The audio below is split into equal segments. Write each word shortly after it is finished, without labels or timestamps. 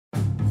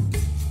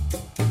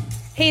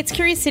Hey, it's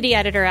Curious City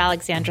editor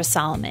Alexandra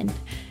Solomon.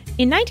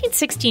 In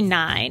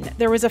 1969,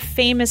 there was a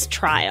famous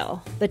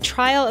trial, the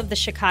Trial of the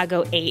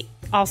Chicago 8,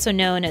 also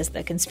known as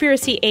the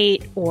Conspiracy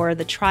 8 or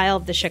the Trial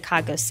of the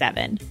Chicago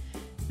 7.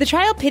 The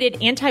trial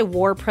pitted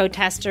anti-war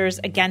protesters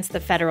against the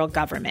federal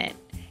government.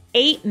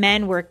 8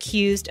 men were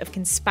accused of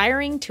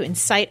conspiring to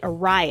incite a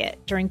riot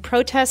during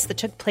protests that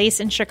took place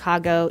in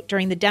Chicago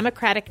during the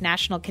Democratic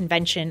National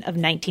Convention of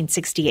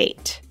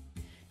 1968.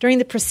 During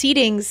the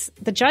proceedings,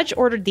 the judge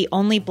ordered the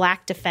only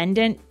black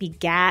defendant be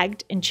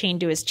gagged and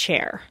chained to his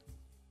chair.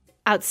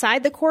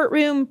 Outside the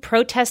courtroom,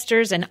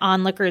 protesters and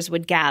onlookers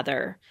would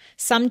gather.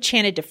 Some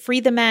chanted to free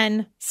the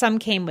men, some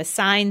came with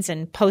signs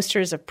and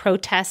posters of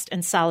protest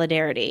and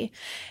solidarity.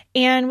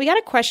 And we got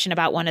a question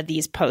about one of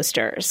these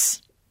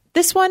posters.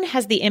 This one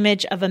has the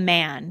image of a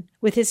man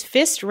with his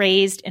fist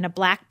raised in a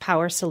Black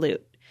Power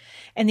salute,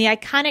 and the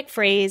iconic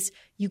phrase,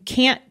 "You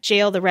can't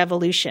jail the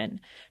revolution,"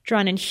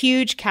 drawn in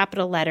huge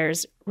capital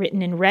letters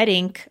written in red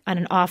ink on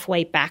an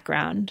off-white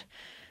background.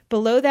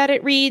 Below that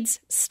it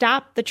reads,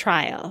 "Stop the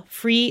trial,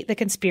 free the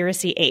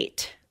Conspiracy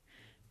 8."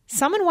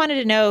 Someone wanted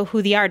to know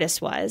who the artist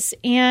was,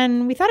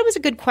 and we thought it was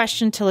a good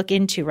question to look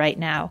into right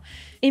now,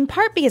 in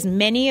part because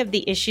many of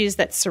the issues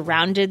that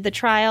surrounded the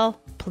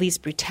trial, police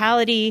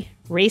brutality,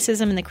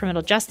 racism in the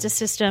criminal justice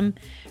system,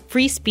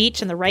 free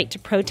speech and the right to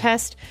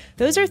protest,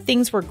 those are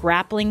things we're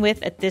grappling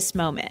with at this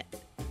moment.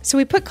 So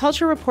we put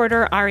culture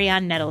reporter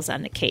Arionne Nettles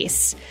on the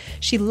case.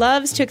 She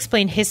loves to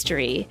explain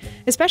history,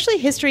 especially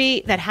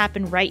history that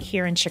happened right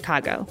here in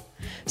Chicago.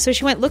 So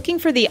she went looking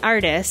for the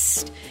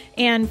artist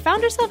and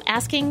found herself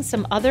asking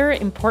some other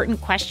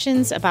important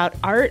questions about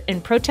art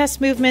and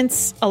protest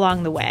movements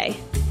along the way.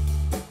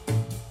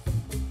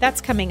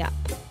 That's coming up.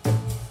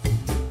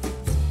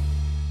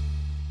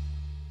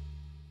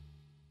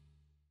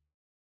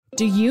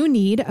 Do you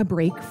need a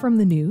break from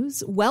the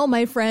news? Well,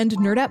 my friend,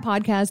 Nerdette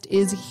Podcast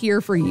is here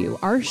for you.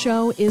 Our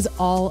show is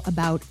all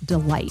about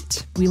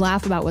delight. We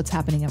laugh about what's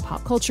happening in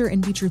pop culture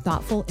and feature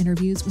thoughtful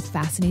interviews with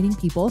fascinating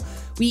people.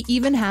 We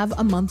even have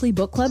a monthly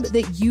book club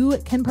that you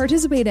can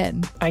participate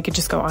in. I could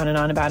just go on and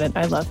on about it.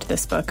 I loved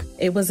this book.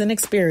 It was an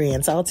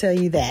experience, I'll tell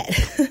you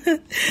that.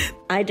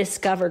 I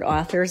discovered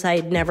authors I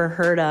had never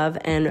heard of,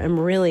 and I'm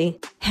really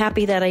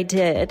happy that I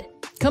did.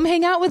 Come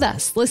hang out with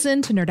us.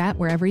 Listen to Nerdette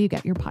wherever you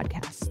get your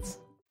podcasts.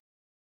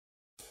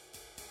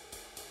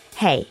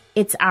 Hey,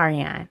 it's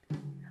Arionne.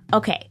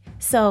 Okay,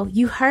 so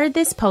you heard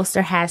this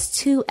poster has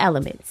 2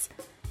 elements,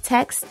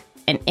 text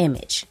and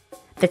image.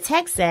 The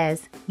text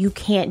says, "You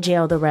can't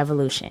jail the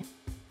revolution."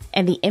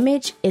 And the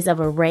image is of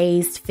a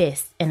raised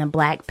fist in a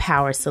Black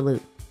Power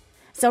salute.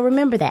 So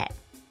remember that.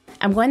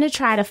 I'm going to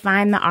try to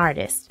find the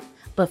artist.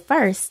 But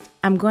first,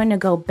 I'm going to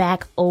go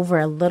back over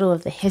a little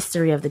of the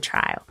history of the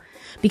trial,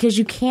 because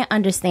you can't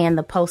understand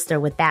the poster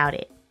without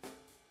it.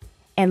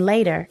 And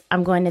later,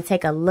 I'm going to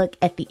take a look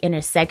at the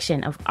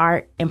intersection of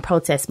art and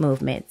protest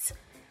movements,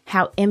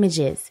 how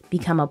images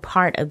become a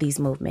part of these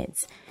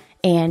movements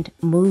and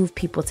move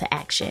people to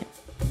action.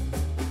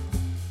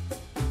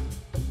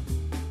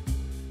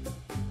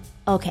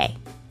 Okay,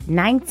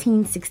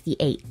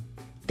 1968,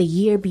 the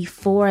year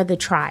before the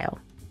trial,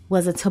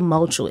 was a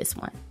tumultuous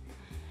one.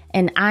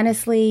 And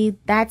honestly,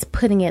 that's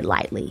putting it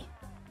lightly.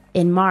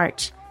 In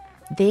March,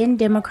 then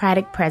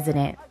Democratic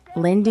President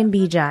Lyndon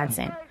B.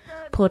 Johnson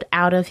pulled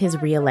out of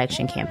his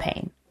re-election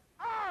campaign.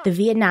 The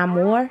Vietnam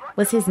War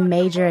was his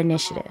major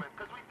initiative,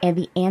 and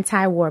the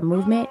anti-war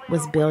movement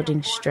was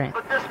building strength.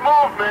 But this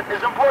movement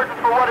is important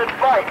for what it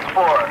fights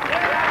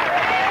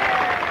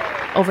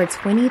for. Over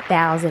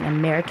 20,000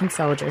 American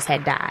soldiers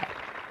had died.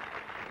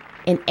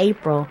 In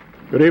April,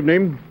 Good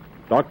evening.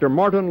 Dr.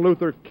 Martin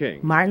Luther King.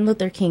 Martin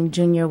Luther King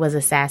Jr. was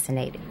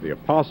assassinated. The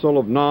apostle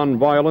of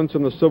nonviolence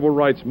in the civil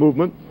rights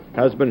movement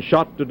has been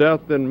shot to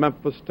death in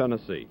Memphis,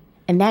 Tennessee.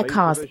 And that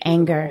caused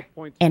anger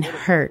and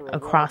hurt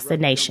across the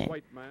nation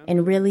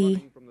and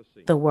really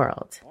the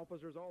world.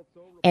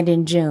 And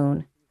in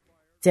June,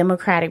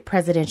 Democratic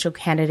presidential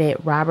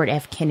candidate Robert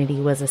F. Kennedy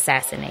was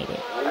assassinated.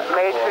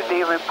 Major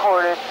D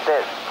reported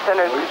that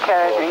Senator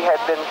Kennedy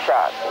had been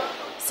shot.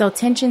 So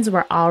tensions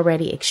were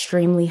already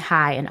extremely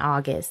high in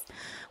August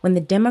when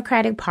the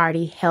Democratic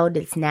Party held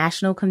its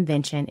national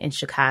convention in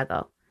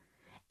Chicago.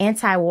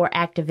 Anti-war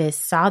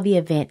activists saw the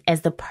event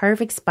as the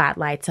perfect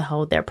spotlight to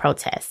hold their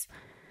protests.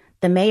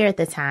 The mayor at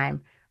the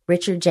time,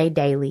 Richard J.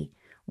 Daley,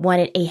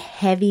 wanted a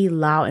heavy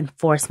law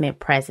enforcement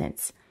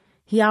presence.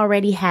 He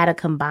already had a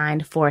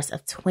combined force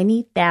of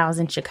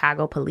 20,000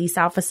 Chicago police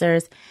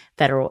officers,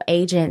 federal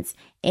agents,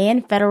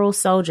 and federal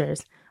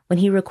soldiers when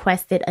he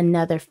requested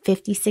another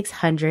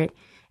 5,600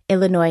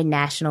 Illinois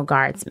National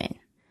Guardsmen.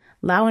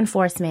 Law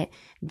enforcement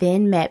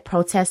then met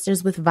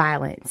protesters with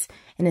violence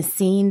in a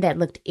scene that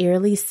looked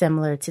eerily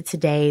similar to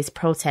today's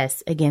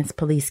protests against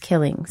police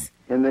killings.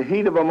 In the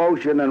heat of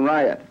emotion and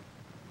riot,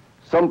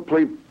 some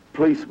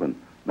policemen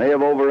may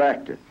have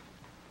overacted,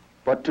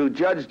 but to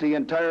judge the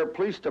entire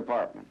police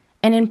department.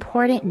 An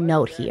important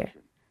note here.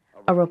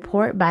 A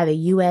report by the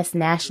U.S.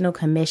 National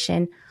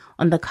Commission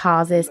on the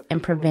Causes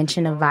and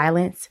Prevention of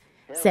Violence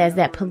says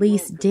that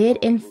police did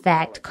in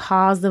fact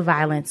cause the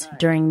violence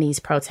during these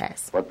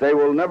protests. But they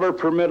will never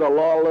permit a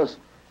lawless,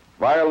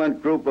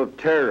 violent group of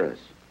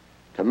terrorists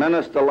to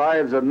menace the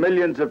lives of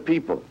millions of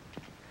people,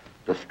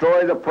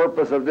 destroy the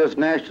purpose of this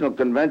national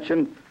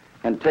convention,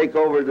 and take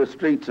over the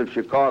streets of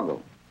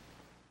Chicago.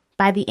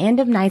 By the end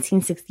of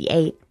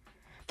 1968,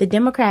 the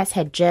Democrats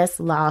had just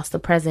lost the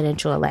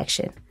presidential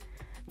election.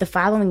 The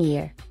following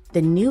year,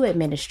 the new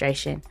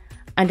administration,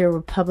 under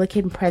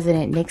Republican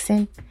President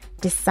Nixon,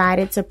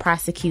 decided to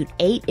prosecute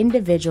 8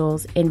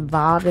 individuals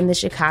involved in the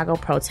Chicago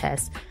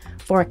protests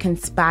for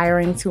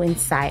conspiring to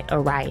incite a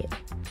riot,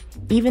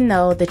 even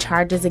though the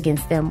charges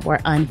against them were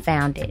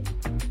unfounded.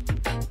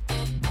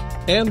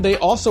 And they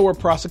also were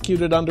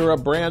prosecuted under a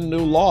brand new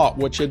law,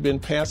 which had been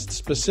passed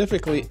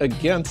specifically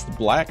against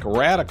black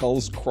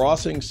radicals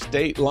crossing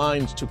state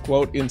lines to,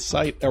 quote,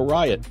 incite a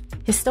riot.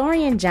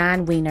 Historian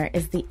John Wiener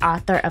is the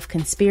author of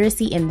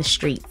Conspiracy in the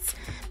Streets,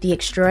 the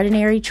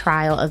extraordinary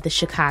trial of the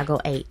Chicago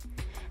 8.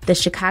 The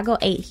Chicago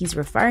 8 he's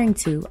referring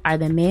to are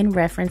the men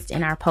referenced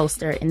in our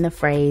poster in the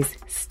phrase,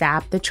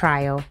 "Stop the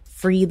trial,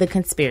 free the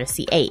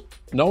Conspiracy 8."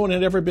 No one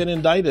had ever been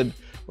indicted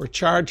or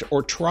charged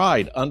or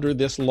tried under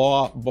this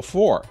law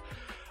before.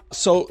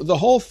 So the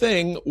whole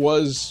thing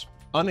was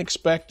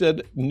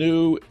unexpected,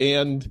 new,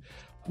 and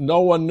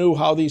no one knew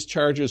how these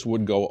charges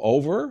would go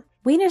over.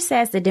 Wiener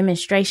says the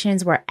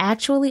demonstrations were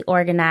actually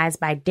organized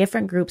by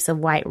different groups of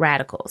white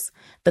radicals,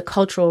 the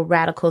cultural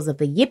radicals of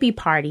the Yippie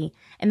Party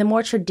and the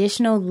more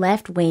traditional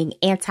left-wing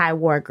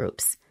anti-war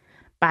groups.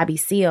 Bobby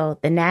Seale,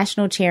 the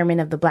national chairman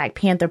of the Black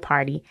Panther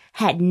Party,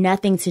 had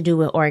nothing to do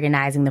with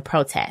organizing the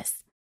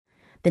protests.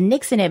 The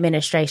Nixon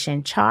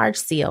administration charged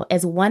Seale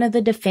as one of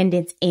the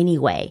defendants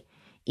anyway,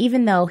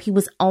 even though he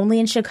was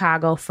only in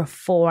Chicago for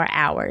 4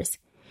 hours.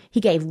 He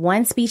gave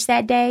one speech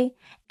that day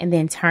and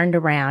then turned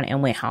around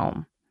and went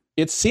home.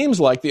 It seems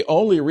like the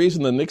only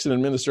reason the Nixon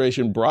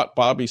administration brought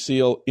Bobby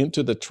Seale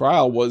into the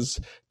trial was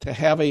to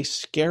have a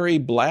scary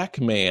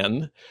black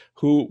man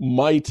who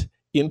might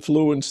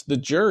influence the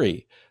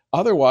jury.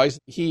 Otherwise,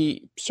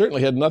 he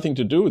certainly had nothing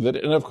to do with it.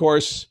 And of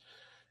course,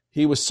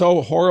 he was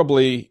so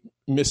horribly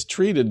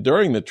mistreated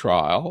during the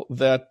trial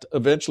that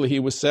eventually he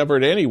was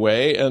severed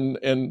anyway,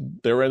 and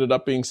there ended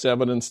up being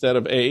 7 instead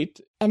of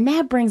 8. And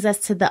that brings us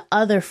to the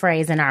other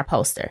phrase in our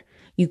poster,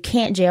 "You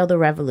can't jail the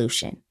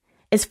revolution."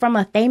 It's from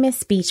a famous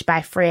speech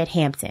by Fred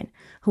Hampton,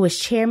 who was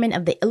chairman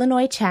of the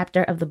Illinois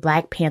chapter of the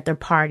Black Panther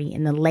Party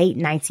in the late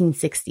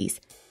 1960s.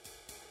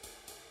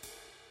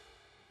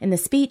 In the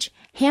speech,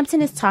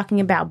 Hampton is talking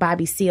about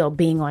Bobby Seale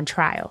being on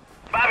trial.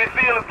 Bobby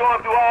Seale is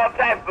going through all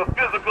types of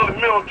physical and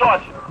mental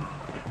torture.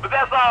 But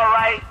that's all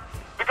right,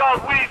 because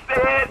we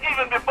said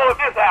even before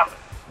this happened,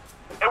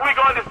 and we're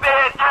going to say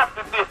it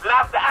after this, and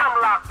after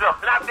I'm locked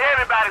up, and after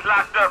everybody's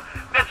locked up,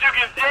 that you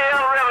can jail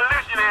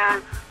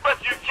revolutionaries,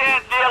 but you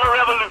can't jail a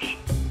revolution.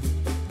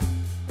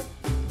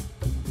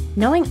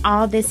 Knowing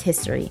all this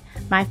history,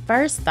 my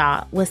first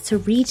thought was to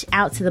reach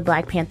out to the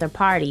Black Panther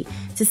Party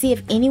to see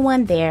if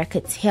anyone there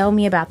could tell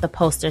me about the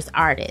poster's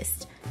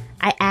artist.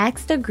 I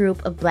asked a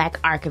group of Black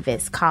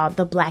archivists called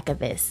the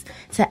Blackivists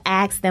to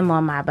ask them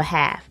on my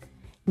behalf.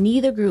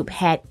 Neither group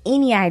had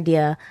any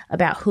idea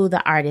about who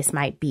the artist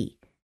might be.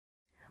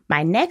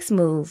 My next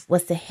move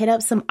was to hit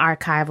up some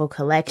archival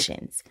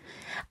collections.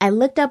 I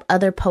looked up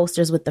other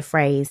posters with the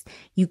phrase,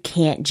 "You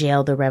can't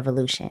jail the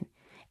revolution."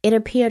 It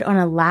appeared on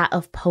a lot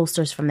of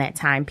posters from that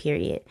time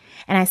period,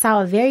 and I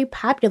saw a very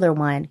popular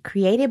one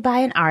created by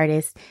an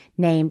artist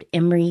named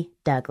Emory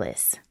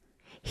Douglas.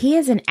 He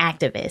is an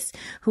activist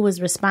who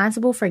was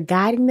responsible for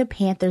guiding the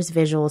Panthers'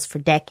 visuals for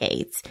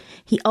decades.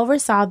 He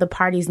oversaw the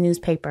party's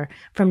newspaper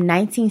from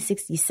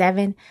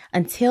 1967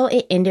 until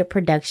it ended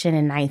production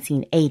in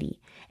 1980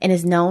 and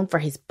is known for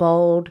his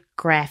bold,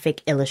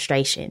 graphic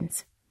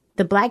illustrations.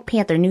 The Black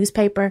Panther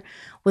newspaper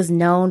was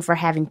known for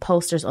having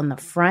posters on the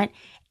front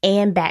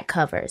and back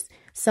covers,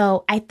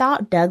 so I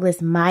thought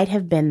Douglas might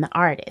have been the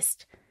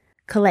artist.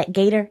 Colette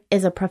Gator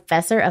is a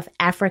professor of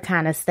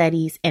Africana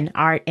Studies and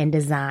Art and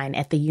Design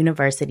at the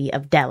University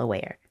of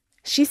Delaware.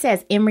 She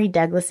says Emory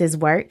Douglas's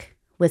work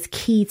was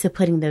key to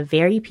putting the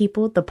very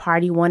people the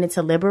party wanted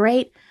to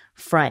liberate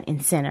front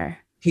and center.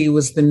 He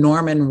was the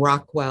Norman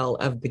Rockwell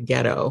of the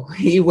ghetto.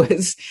 He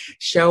was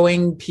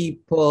showing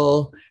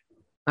people,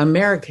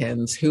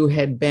 Americans who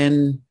had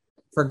been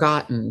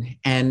forgotten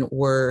and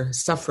were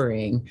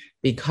suffering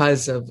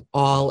because of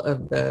all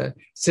of the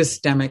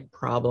systemic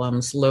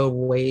problems, low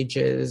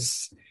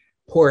wages,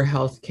 poor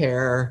health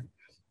care,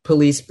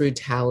 police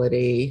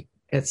brutality,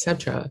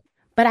 etc.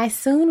 But I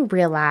soon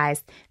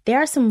realized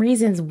there are some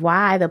reasons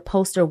why the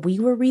poster we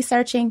were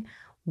researching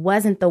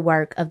wasn't the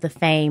work of the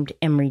famed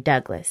Emory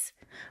Douglas.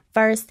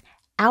 First,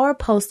 our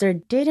poster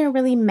didn't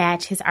really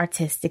match his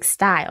artistic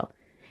style.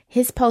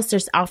 His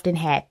posters often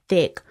had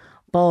thick,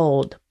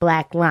 bold,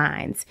 black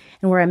lines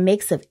and were a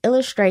mix of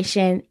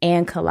illustration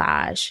and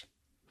collage.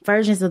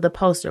 Versions of the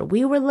poster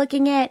we were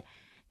looking at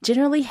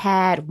generally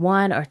had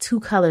 1 or 2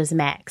 colors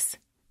max.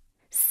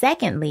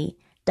 Secondly,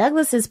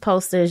 Douglas's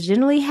posters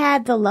generally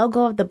had the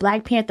logo of the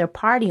Black Panther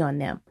Party on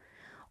them,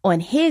 On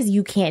his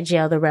You Can't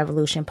Jail the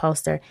Revolution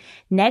poster,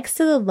 next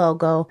to the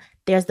logo,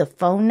 there's the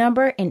phone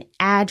number and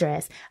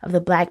address of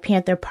the Black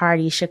Panther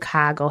Party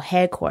Chicago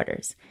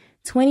headquarters,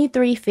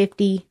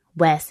 2350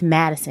 West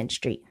Madison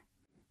Street.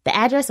 The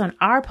address on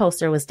our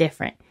poster was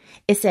different.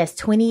 It says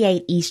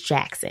 28 East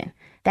Jackson.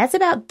 That's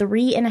about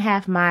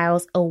 3.5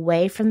 miles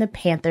away from the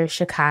Panther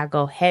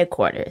Chicago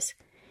headquarters.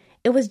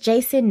 It was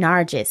Jason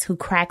Nargis who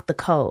cracked the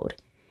code.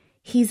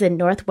 He's a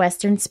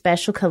Northwestern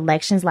Special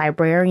Collections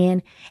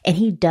librarian, and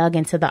he dug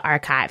into the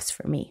archives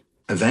for me.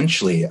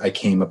 Eventually, I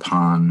came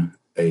upon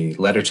a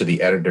letter to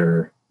the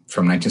editor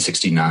from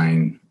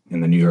 1969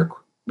 in the New York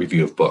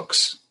Review of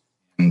Books.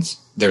 And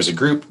there's a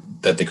group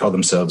that they call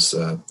themselves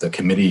the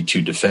Committee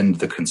to Defend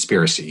the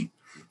Conspiracy.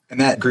 And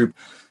that group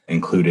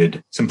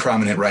included some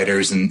prominent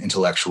writers and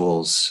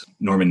intellectuals,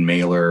 Norman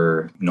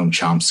Mailer, Noam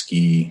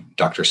Chomsky,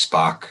 Dr.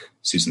 Spock,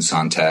 Susan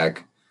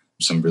Sontag,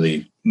 some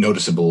really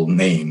noticeable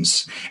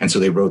names. And so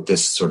they wrote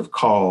this sort of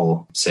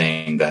call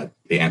saying that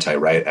the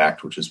Anti-Riot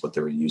Act, which is what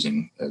they were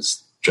using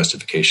as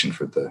justification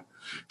for the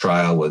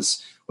trial,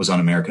 was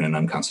un-American and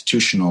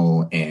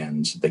unconstitutional,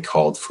 and they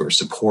called for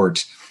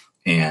support.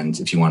 And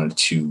if you wanted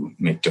to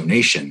make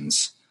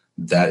donations,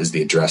 that is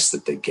the address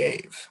that they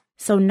gave.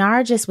 So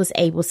Nargis was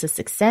able to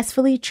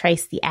successfully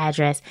trace the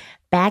address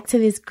back to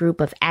this group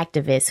of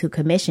activists who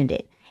commissioned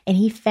it. And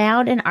he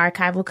found an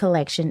archival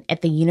collection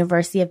at the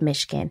University of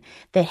Michigan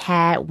that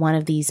had one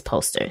of these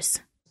posters.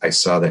 I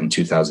saw that in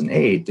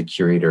 2008, the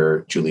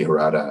curator, Julie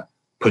Harada,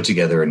 put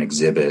together an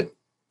exhibit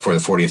for the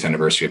 40th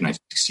anniversary of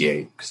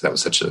 1968, because that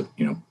was such a,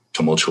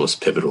 tumultuous,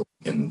 pivotal,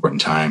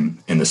 important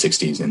time in the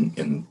 60s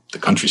in the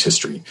country's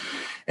history.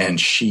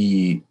 And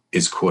she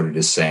is quoted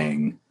as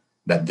saying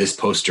that this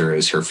poster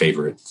is her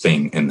favorite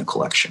thing in the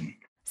collection.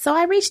 So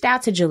I reached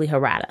out to Julie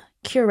Harada,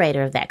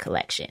 curator of that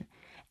collection.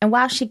 And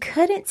while she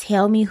couldn't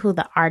tell me who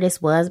the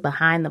artist was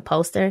behind the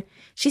poster,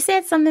 she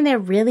said something that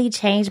really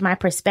changed my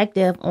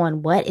perspective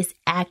on what is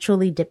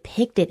actually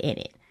depicted in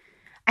it.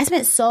 I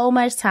spent so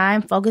much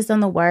time focused on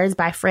the words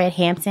by Fred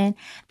Hampton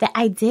that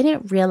I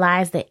didn't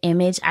realize the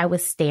image I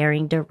was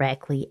staring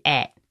directly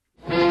at.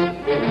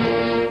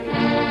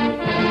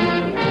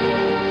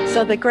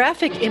 So the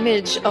graphic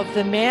image of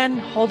the man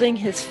holding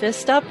his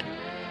fist up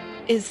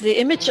is the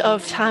image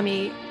of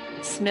Tommy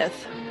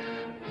Smith.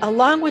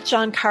 Along with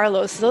John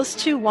Carlos, those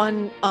two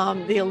won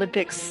the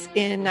Olympics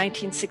in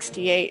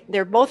 1968.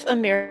 They're both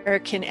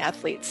American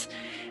athletes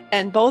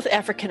and both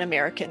African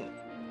American.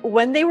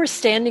 When they were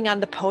standing on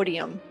the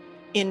podium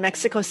in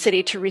Mexico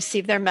City to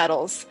receive their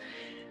medals,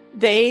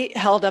 they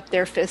held up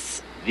their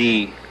fists.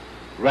 The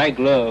right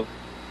glove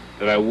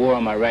that I wore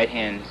on my right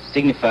hand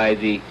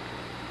signified the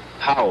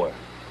power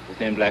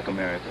within Black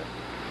America.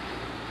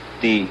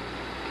 The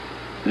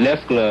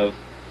left glove,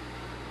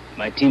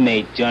 my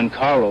teammate John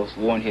Carlos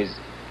wore in his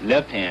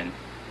left hand,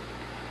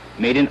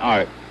 made in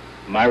art,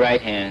 my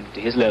right hand to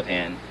his left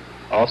hand,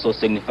 also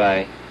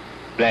signify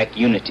Black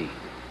unity.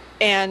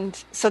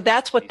 And so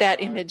that's what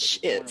that image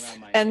is.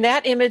 And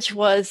that image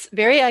was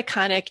very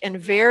iconic and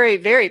very,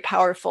 very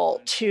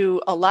powerful to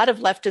a lot of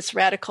leftist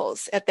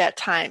radicals at that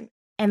time.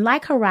 And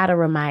like Harada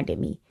reminded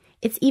me,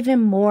 it's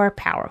even more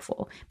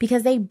powerful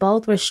because they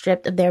both were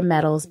stripped of their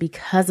medals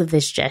because of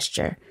this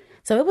gesture.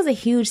 So it was a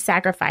huge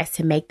sacrifice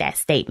to make that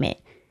statement.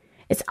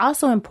 It's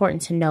also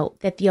important to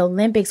note that the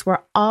Olympics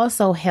were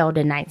also held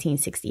in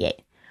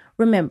 1968.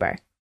 Remember,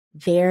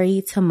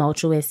 very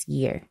tumultuous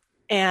year.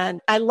 And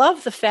I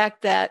love the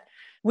fact that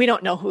we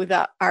don't know who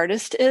the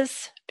artist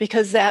is,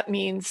 because that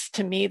means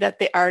to me that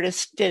the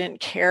artist didn't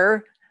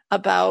care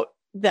about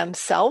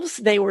themselves.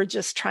 They were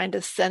just trying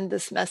to send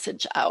this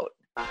message out.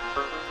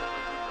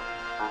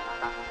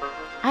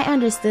 I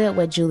understood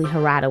what Julie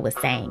Harada was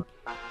saying.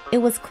 It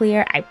was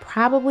clear I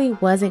probably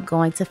wasn't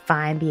going to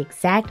find the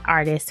exact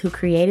artist who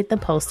created the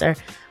poster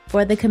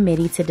for the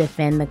Committee to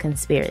Defend the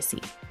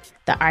Conspiracy.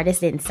 The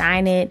artist didn't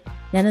sign it.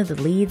 None of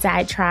the leads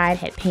I tried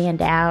had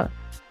panned out.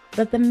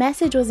 But the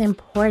message was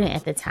important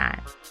at the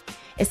time,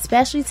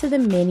 especially to the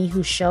many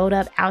who showed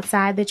up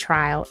outside the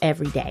trial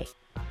every day.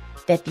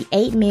 That the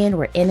 8 men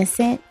were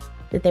innocent,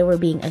 that they were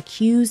being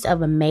accused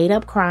of a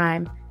made-up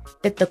crime,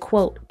 that the,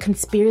 quote,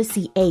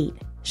 conspiracy 8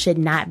 should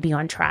not be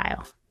on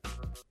trial.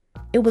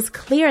 It was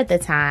clear at the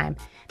time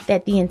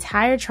that the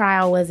entire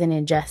trial was an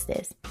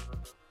injustice.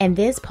 And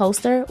this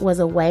poster was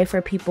a way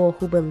for people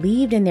who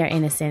believed in their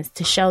innocence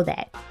to show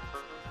that,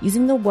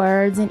 using the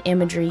words and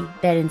imagery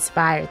that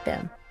inspired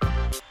them.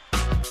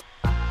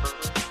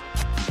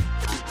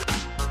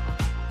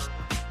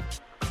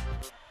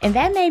 And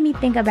that made me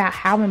think about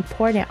how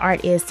important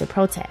art is to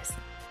protest,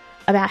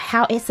 about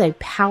how it's a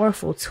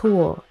powerful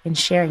tool in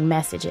sharing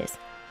messages,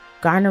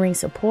 garnering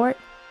support,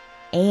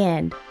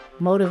 and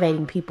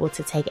motivating people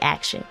to take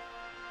action.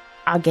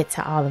 I'll get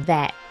to all of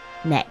that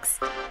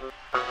next.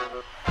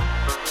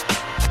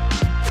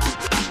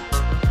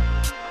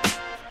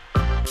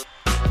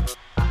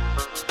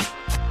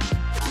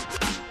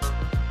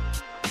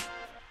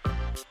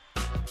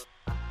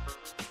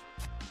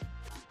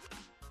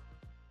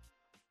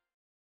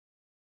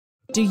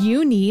 Do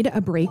you need a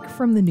break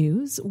from the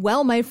news?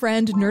 Well, my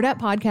friend, Nerdette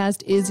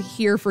Podcast is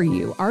here for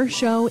you. Our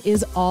show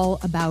is all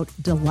about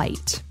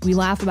delight. We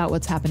laugh about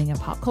what's happening in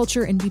pop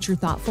culture and feature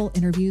thoughtful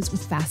interviews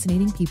with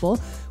fascinating people.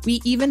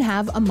 We even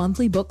have a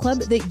monthly book club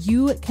that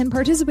you can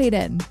participate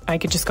in. I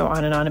could just go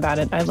on and on about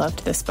it. I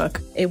loved this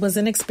book. It was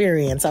an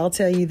experience, I'll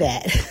tell you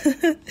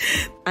that.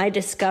 I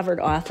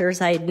discovered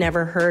authors I had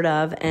never heard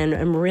of, and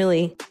I'm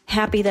really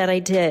happy that I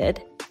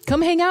did.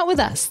 Come hang out with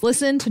us.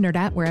 Listen to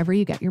Nerdette wherever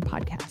you get your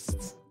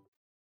podcasts.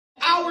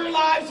 Our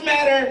lives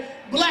matter.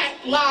 Black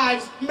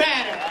lives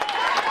matter.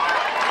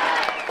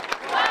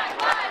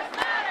 Black lives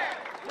matter.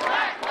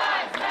 Black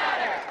lives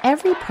matter.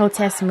 Every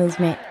protest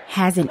movement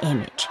has an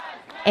image,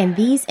 and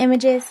these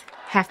images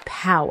have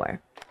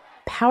power.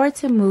 Power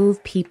to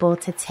move people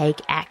to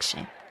take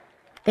action.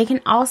 They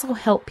can also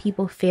help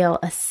people feel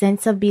a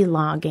sense of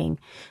belonging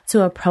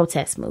to a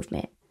protest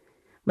movement.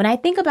 When I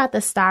think about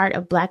the start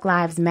of Black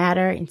Lives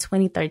Matter in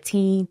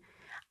 2013,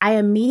 I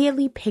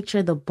immediately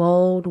picture the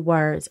bold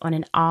words on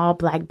an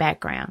all-Black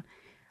background,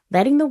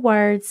 letting the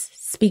words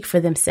speak for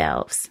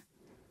themselves.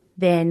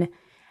 Then,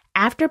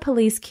 after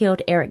police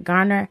killed Eric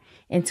Garner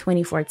in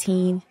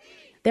 2014,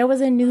 there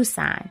was a new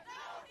sign,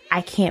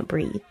 "I can't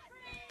breathe,"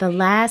 the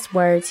last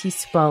words he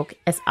spoke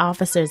as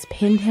officers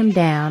pinned him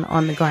down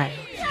on the ground.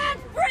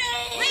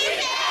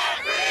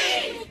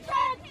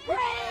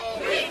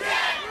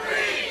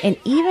 And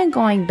even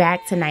going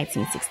back to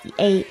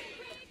 1968,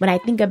 when I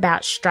think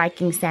about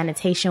striking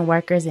sanitation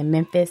workers in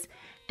Memphis,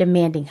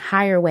 demanding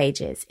higher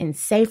wages and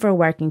safer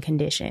working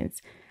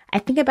conditions, I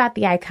think about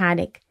the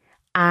iconic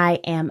 "I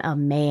am a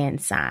man"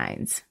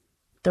 signs.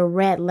 The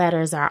red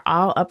letters are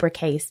all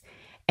uppercase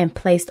and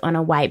placed on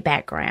a white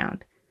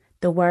background.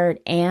 The word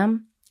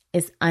 "am"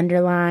 is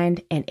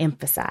underlined and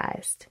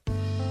emphasized.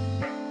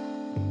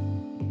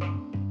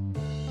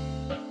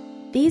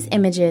 These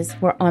images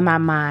were on my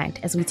mind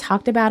as we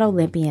talked about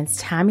Olympians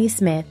Tommie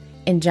Smith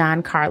and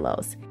John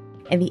Carlos,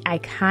 and the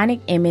iconic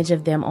image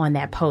of them on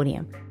that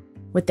podium,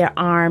 with their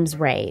arms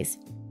raised,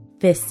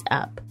 fists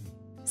up.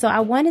 So I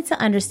wanted to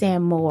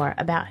understand more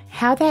about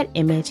how that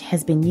image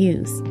has been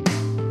used.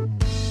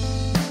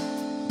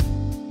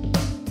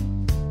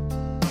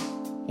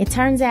 It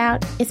turns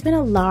out it's been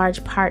a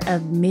large part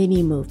of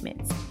many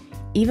movements,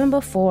 even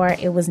before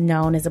it was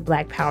known as a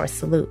Black Power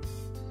salute.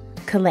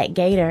 Colette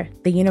Gator,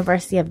 the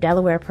University of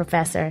Delaware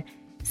professor,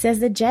 says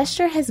the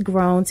gesture has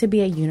grown to be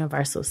a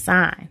universal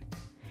sign.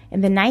 In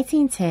the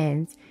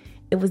 1910s,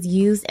 it was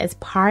used as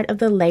part of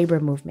the labor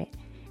movement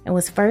and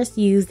was first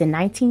used in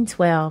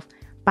 1912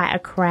 by a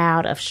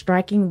crowd of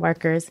striking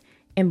workers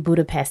in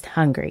Budapest,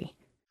 Hungary.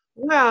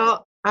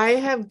 Well, I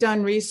have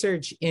done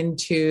research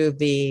into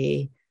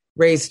the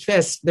raised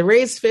fist. The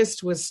raised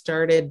fist was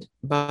started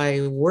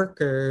by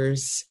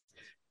workers,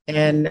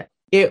 and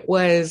it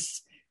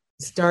was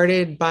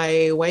started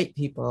by white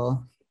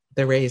people,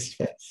 the raised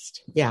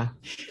fist. Yeah.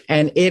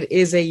 And it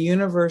is a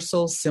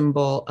universal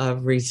symbol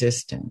of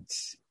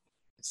resistance.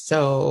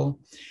 So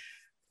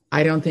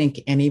I don't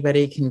think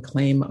anybody can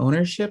claim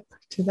ownership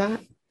to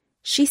that.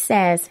 She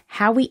says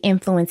how we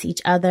influence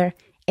each other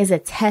is a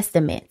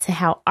testament to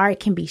how art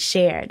can be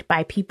shared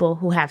by people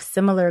who have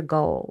similar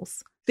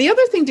goals. The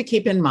other thing to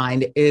keep in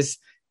mind is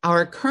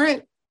our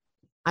current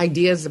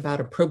ideas about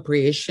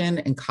appropriation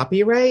and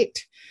copyright.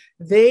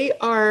 They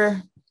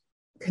are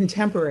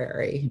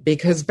contemporary,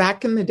 because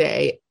back in the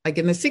day, like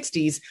in the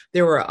 60s,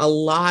 there were a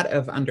lot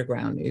of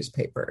underground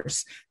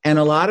newspapers, and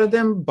a lot of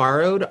them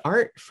borrowed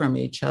art from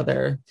each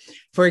other.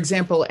 For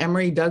example,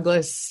 Emory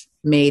Douglas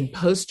made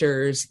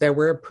posters that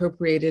were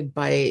appropriated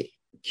by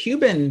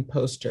Cuban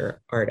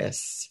poster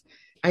artists.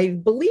 I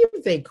believe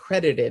they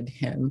credited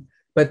him,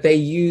 but they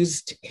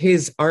used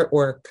his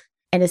artwork.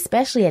 And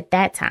especially at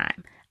that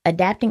time,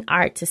 adapting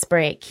art to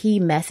spread key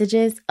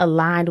messages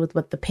aligned with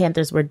what the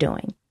Panthers were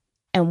doing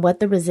and what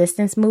the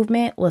resistance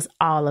movement was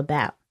all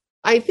about.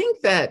 I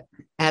think that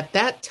at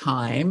that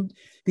time,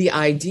 the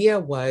idea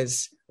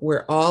was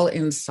we're all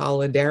in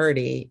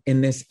solidarity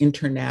in this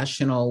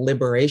international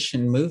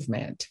liberation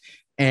movement,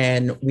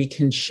 and we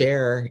can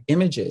share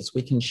images.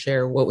 We can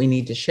share what we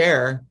need to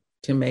share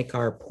to make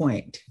our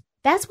point.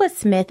 That's what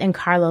Smith and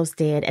Carlos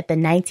did at the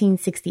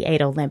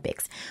 1968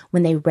 Olympics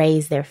when they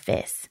raised their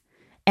fists.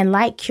 And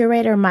like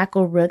curator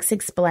Michael Rooks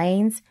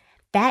explains,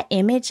 that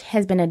image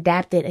has been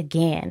adapted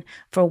again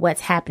for what's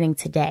happening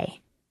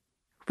today.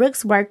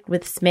 Rooks worked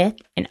with Smith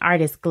and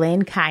artist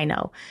Glenn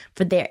Kino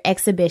for their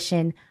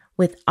exhibition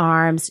With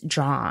Arms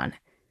Drawn.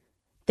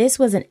 This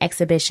was an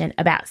exhibition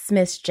about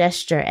Smith's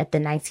gesture at the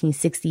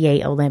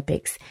 1968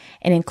 Olympics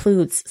and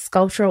includes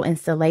sculptural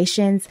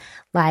installations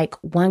like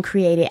one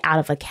created out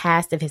of a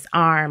cast of his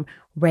arm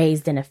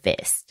raised in a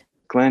fist.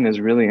 Glenn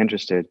is really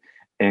interested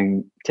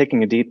in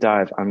taking a deep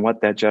dive on what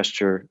that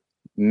gesture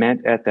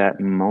meant at that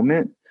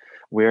moment,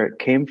 where it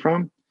came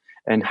from,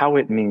 and how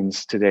it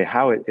means today,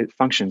 how it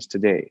functions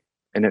today.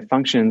 And it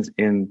functions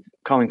in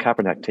Colin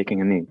Kaepernick taking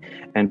a knee,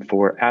 and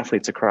for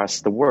athletes across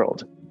the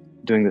world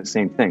doing the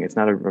same thing. It's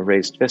not a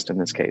raised fist in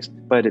this case,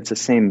 but it's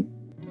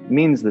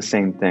means the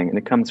same thing, and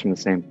it comes from the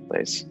same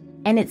place.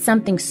 And it's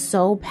something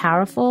so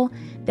powerful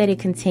that it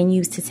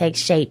continues to take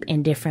shape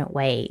in different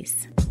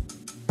ways.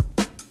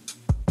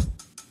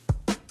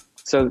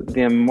 So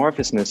the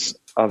amorphousness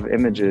of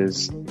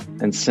images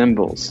and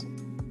symbols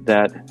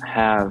that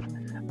have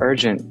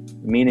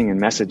urgent meaning and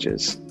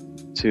messages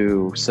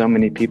to so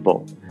many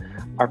people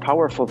are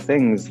powerful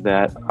things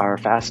that are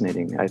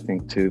fascinating, I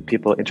think, to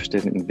people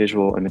interested in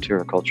visual and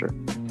material culture.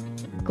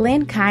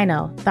 Glenn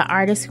Kino, the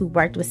artist who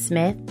worked with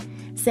Smith,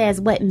 says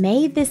what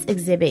made this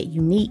exhibit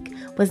unique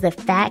was the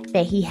fact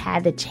that he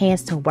had the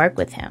chance to work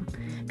with him,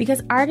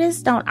 because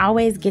artists don't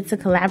always get to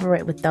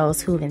collaborate with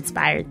those who've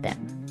inspired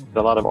them.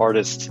 A lot of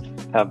artists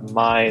have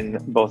mined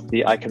both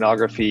the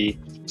iconography,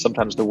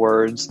 sometimes the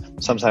words,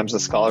 sometimes the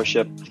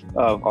scholarship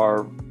of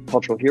our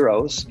cultural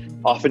heroes,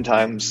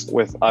 oftentimes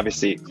with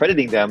obviously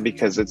crediting them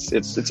because it's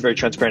very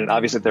transparent and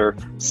obvious that they're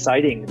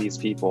citing these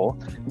people.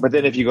 But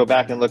then if you go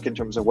back and look in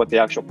terms of what the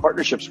actual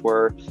partnerships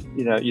were,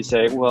 you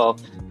say, well,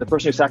 the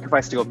person who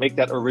sacrificed to go make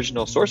that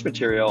original source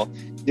material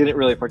didn't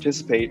really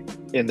participate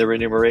in the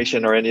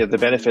remuneration or any of the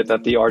benefit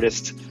that the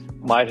artist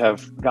might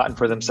have gotten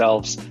for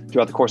themselves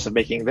throughout the course of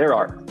making their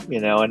art,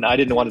 and I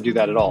didn't want to do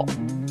that at all.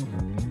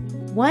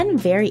 One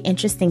very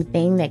interesting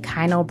thing that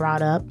Kino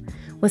brought up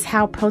was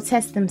how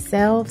protests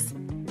themselves,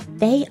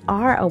 they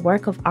are a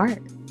work of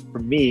art. For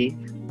me,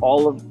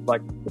 all of the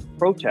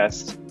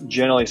protest,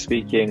 generally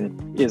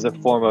speaking, is a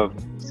form of,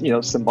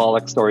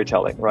 symbolic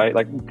storytelling, right?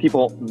 Like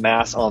people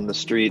mass on the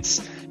streets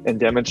and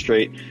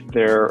demonstrate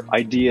their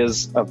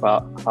ideas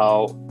about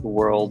how the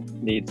world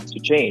needs to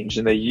change.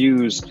 And they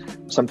use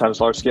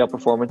sometimes large-scale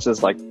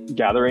performances like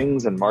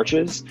gatherings and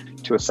marches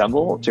to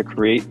assemble, to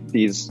create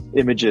these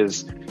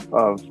images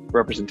of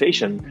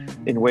representation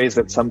in ways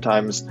that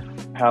sometimes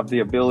have the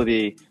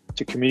ability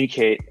to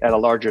communicate at a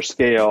larger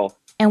scale.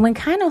 And when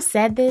Kino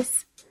said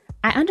this,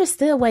 I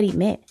understood what he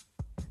meant.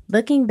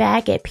 Looking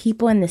back at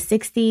people in the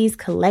 60s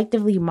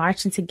collectively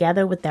marching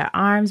together with their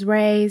arms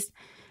raised,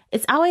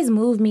 it's always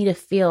moved me to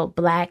feel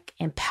Black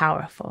and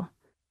powerful.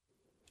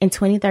 In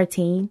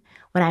 2013,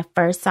 when I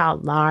first saw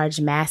large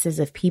masses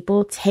of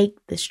people take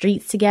the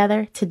streets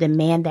together to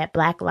demand that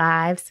Black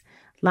lives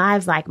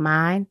like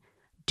mine,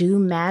 do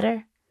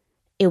matter,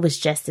 it was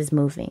just as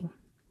moving.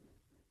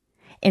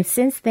 And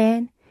since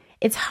then,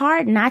 it's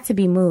hard not to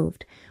be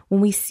moved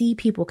when we see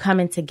people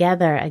coming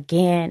together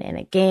again and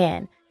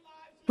again.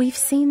 We've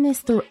seen this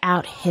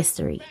throughout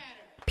history.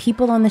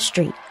 People on the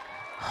street,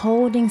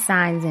 holding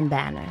signs and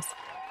banners,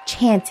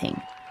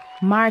 chanting,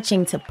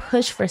 marching to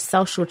push for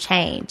social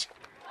change.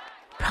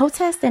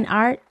 Protest and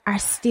art are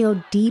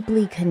still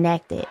deeply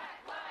connected.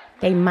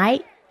 They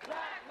might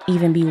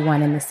even be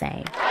one and the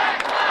same.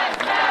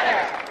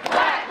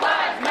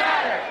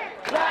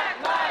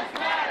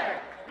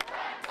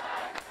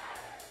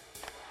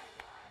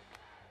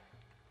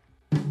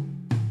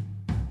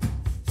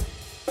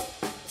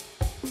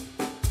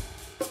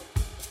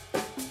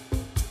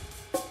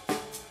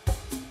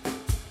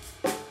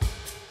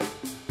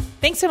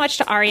 Thanks so much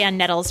to Arionne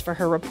Nettles for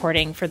her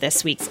reporting for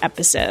this week's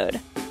episode.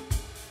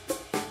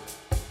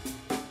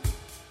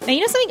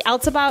 Now, something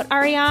else about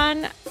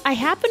Arionne? I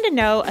happen to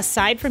know,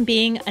 aside from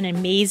being an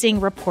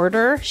amazing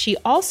reporter, she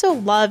also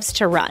loves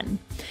to run.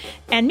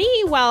 And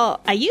me, well,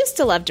 I used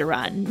to love to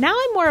run. Now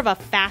I'm more of a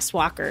fast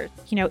walker,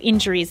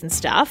 injuries and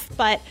stuff.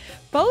 But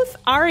both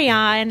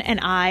Arionne and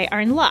I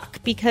are in luck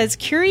because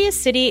Curious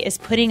City is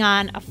putting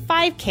on a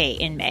 5K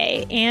in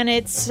May, and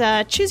it's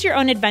choose your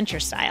own adventure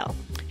style.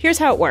 Here's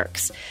how it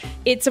works.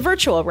 It's a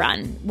virtual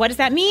run. What does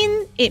that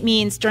mean? It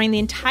means during the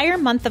entire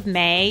month of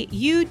May,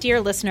 you, dear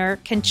listener,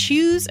 can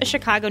choose a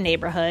Chicago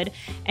neighborhood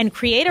and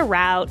create a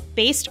route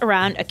based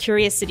around a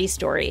Curious City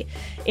story.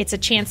 It's a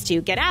chance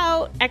to get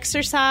out,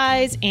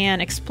 exercise,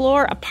 and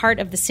explore a part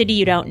of the city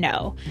you don't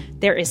know.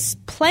 There is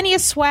plenty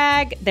of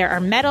swag, there are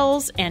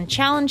medals and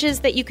challenges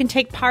that you can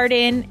take part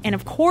in, and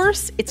of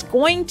course, it's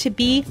going to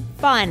be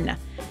fun.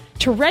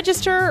 To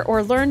register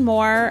or learn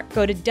more,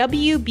 go to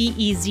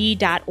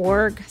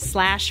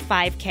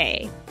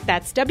wbez.org/5K.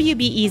 That's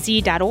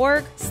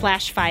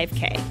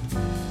wbez.org/5K.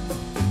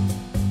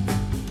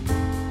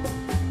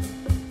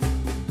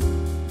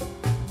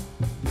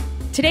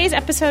 Today's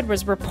episode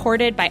was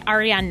reported by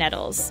Arionne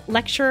Nettles,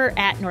 lecturer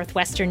at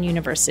Northwestern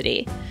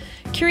University.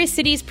 Curious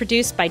City is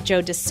produced by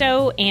Joe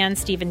Dassault and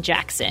Stephen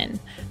Jackson.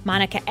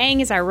 Monica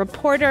Eng is our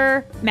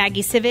reporter,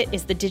 Maggie Civet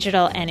is the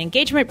digital and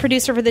engagement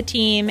producer for the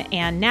team,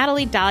 and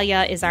Natalie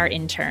Dahlia is our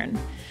intern.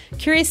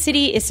 Curious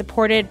City is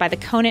supported by the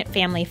Conant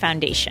Family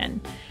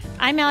Foundation.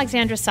 I'm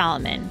Alexandra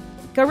Solomon.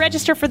 Go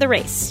register for the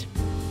race.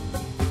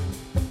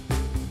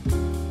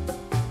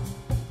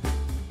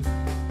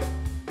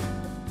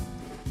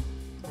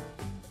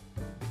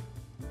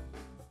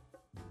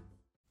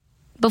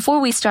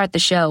 Before we start the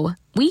show,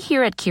 we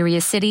here at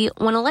Curious City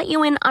want to let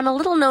you in on a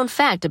little-known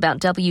fact about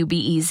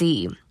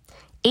WBEZ.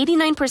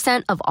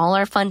 89% of all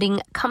our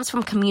funding comes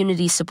from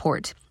community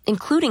support,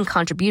 including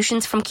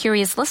contributions from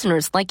curious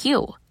listeners like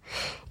you.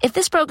 If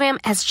this program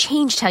has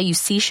changed how you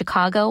see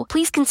Chicago,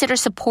 please consider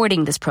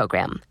supporting this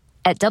program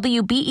at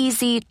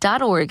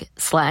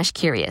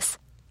wbez.org/curious.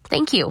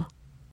 Thank you.